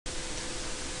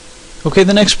Okay,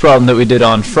 the next problem that we did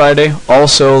on Friday,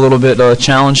 also a little bit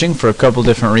challenging for a couple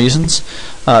different reasons.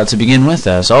 To begin with,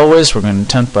 as always, we're going to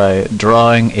attempt by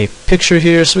drawing a picture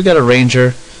here. So we got a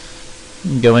ranger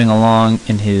going along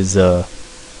in his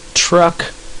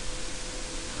truck.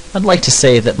 I'd like to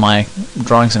say that my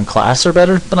drawings in class are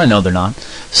better, but I know they're not.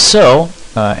 So,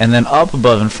 and then up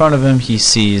above in front of him, he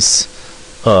sees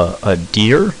a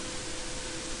deer.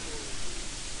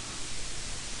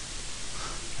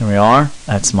 There we are.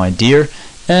 That's my deer,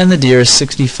 and the deer is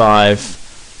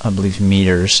 65, I believe,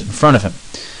 meters in front of him.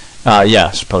 Yeah,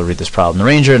 I should probably read this problem. The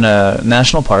ranger in a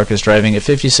national park is driving at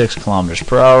 56 kilometers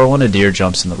per hour when a deer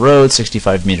jumps in the road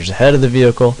 65 meters ahead of the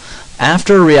vehicle.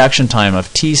 After a reaction time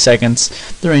of t seconds,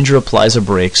 the ranger applies a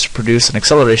brakes to produce an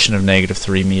acceleration of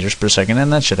 -3 meters per second,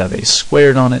 and that should have a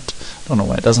squared on it. Don't know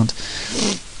why it doesn't.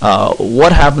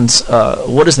 What happens?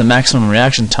 What is the maximum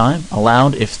reaction time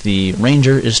allowed if the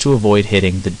ranger is to avoid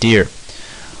hitting the deer?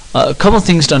 A couple of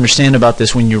things to understand about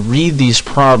this. When you read these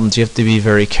problems, you have to be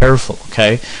very careful.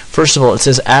 Okay. First of all, it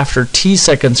says after t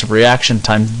seconds of reaction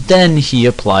time, then he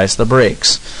applies the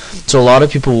brakes. So a lot of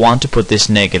people want to put this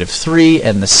 -3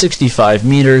 and the 65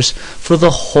 meters for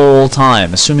the whole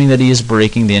time, assuming that he is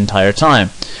braking the entire time.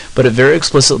 But it very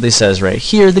explicitly says right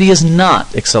here that he is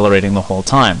not accelerating the whole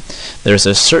time. There's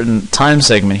a certain time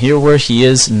segment here where he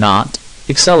is not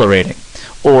accelerating.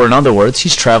 Or in other words,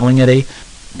 he's traveling at a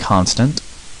constant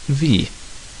v.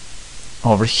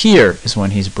 Over here is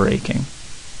when he's braking.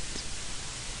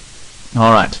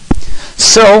 Alright,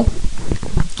 so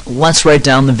let's write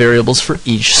down the variables for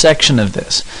each section of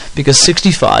this, because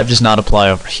 65 does not apply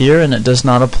over here and it does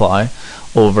not apply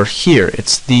over here.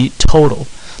 It's the total.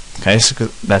 Okay, so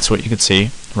that's what you could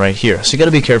see right here. So you got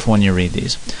to be careful when you read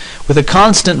these. With a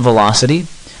constant velocity,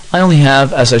 I only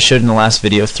have, as I showed in the last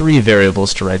video, 3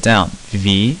 variables to write down: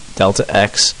 v, delta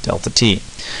x, delta t.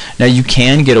 Now you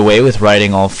can get away with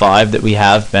writing all 5 that we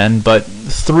have been, but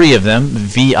 3 of them,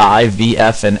 vi,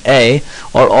 vf, and a,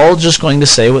 are all just going to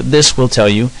say what this will tell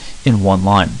you in one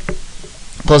line.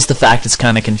 Plus the fact it's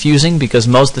kind of confusing because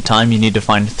most of the time you need to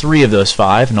find 3 of those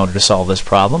 5 in order to solve this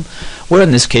problem, where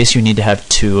in this case you need to have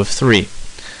 2 of 3.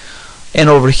 And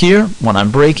over here, when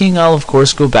I'm braking, I'll of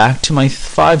course go back to my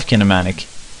 5 kinematic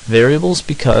variables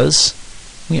because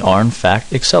we are in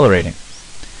fact accelerating.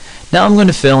 Now I'm going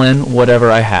to fill in whatever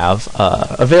I have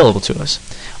available to us.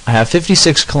 I have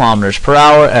 56 kilometers per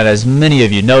hour, and as many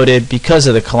of you noted, because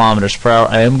of the kilometers per hour,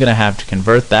 I am going to have to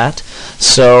convert that.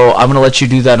 So I'm going to let you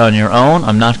do that on your own.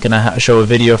 I'm not going to show a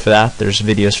video for that. There's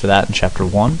videos for that in Chapter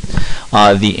 1.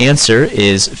 The answer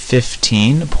is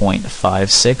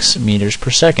 15.56 meters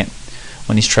per second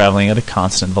when he's traveling at a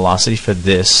constant velocity for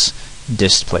this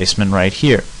displacement right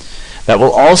here. That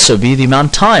will also be the amount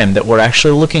of time that we're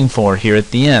actually looking for here at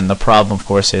the end. The problem, of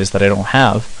course, is that I don't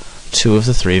have 2 of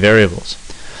the 3 variables.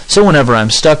 So whenever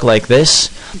I'm stuck like this,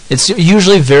 it's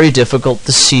usually very difficult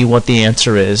to see what the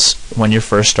answer is when you're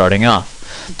first starting off.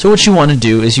 So what you want to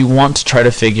do is you want to try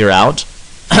to figure out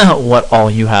what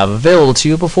all you have available to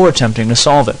you before attempting to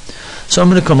solve it. So I'm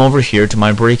going to come over here to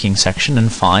my braking section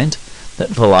and find that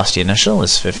velocity initial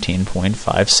is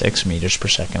 15.56 meters per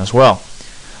second as well.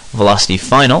 Velocity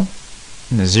final,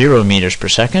 0 meters per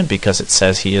second, because it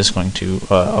says he is going to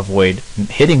avoid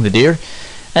hitting the deer,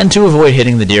 and to avoid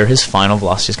hitting the deer his final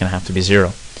velocity is going to have to be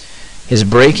 0. His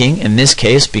braking in this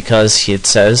case, because it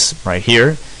says right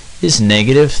here, is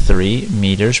 -3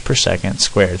 meters per second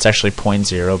squared. It's actually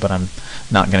 0.0, but I'm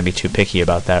not going to be too picky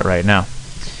about that right now.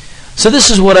 So this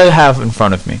is what I have in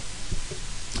front of me.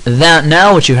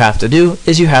 Now what you have to do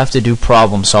is you have to do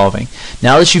problem solving.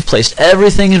 Now that you've placed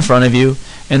everything in front of you,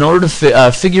 in order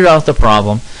to figure out the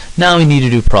problem, now we need to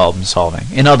do problem solving.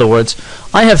 In other words,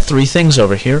 I have 3 things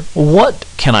over here. What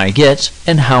can I get,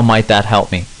 and how might that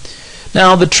help me?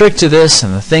 Now the trick to this,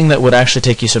 and the thing that would actually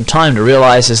take you some time to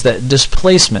realize, is that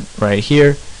displacement right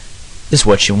here is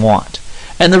what you want.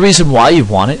 And the reason why you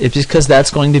want it is because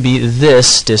that's going to be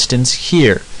this distance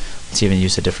here. Let's even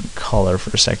use a different color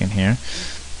for a second here.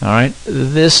 Alright,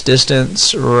 this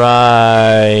distance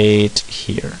right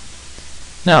here.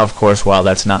 Now, of course, while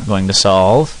that's not going to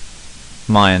solve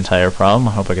my entire problem,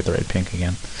 I hope I get the right pink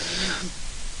again.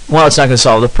 While it's not going to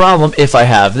solve the problem, if I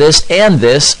have this and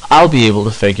this, I'll be able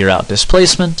to figure out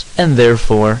displacement and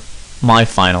therefore my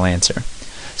final answer.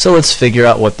 So let's figure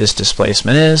out what this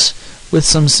displacement is with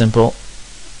some simple,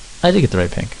 I did get the right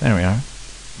pink, there we are,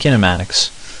 kinematics,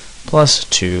 plus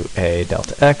 2a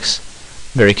delta x.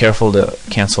 Very careful to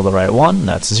cancel the right one,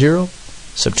 that's 0.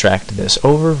 Subtract this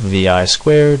over, vi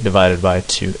squared divided by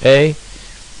 2a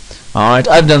Alright,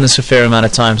 I've done this a fair amount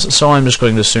of times, so I'm just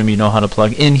going to assume you know how to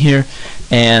plug in here,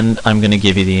 and I'm going to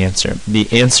give you the answer. The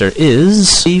answer is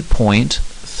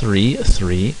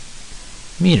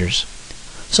 3.33 meters.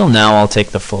 So now I'll take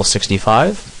the full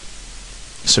 65,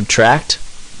 subtract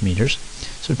meters,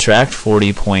 subtract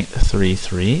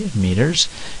 40.33 meters,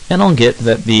 and I'll get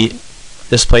that the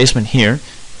displacement here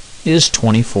is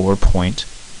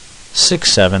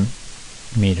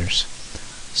 24.67 meters.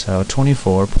 So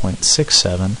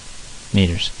 24.67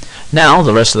 meters. Now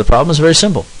the rest of the problem is very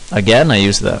simple. Again, I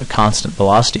use the constant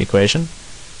velocity equation.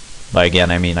 By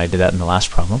again, I mean I did that in the last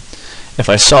problem. If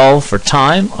I solve for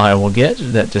time, I will get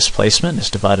that displacement is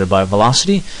divided by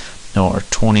velocity, or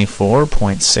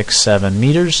 24.67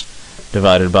 meters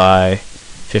divided by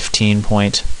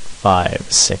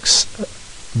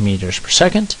 15.56 meters per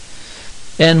second,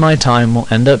 and my time will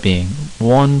end up being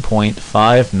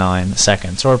 1.59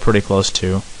 seconds, or pretty close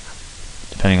to,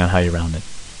 depending on how you round it.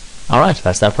 Alright,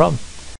 that's that problem.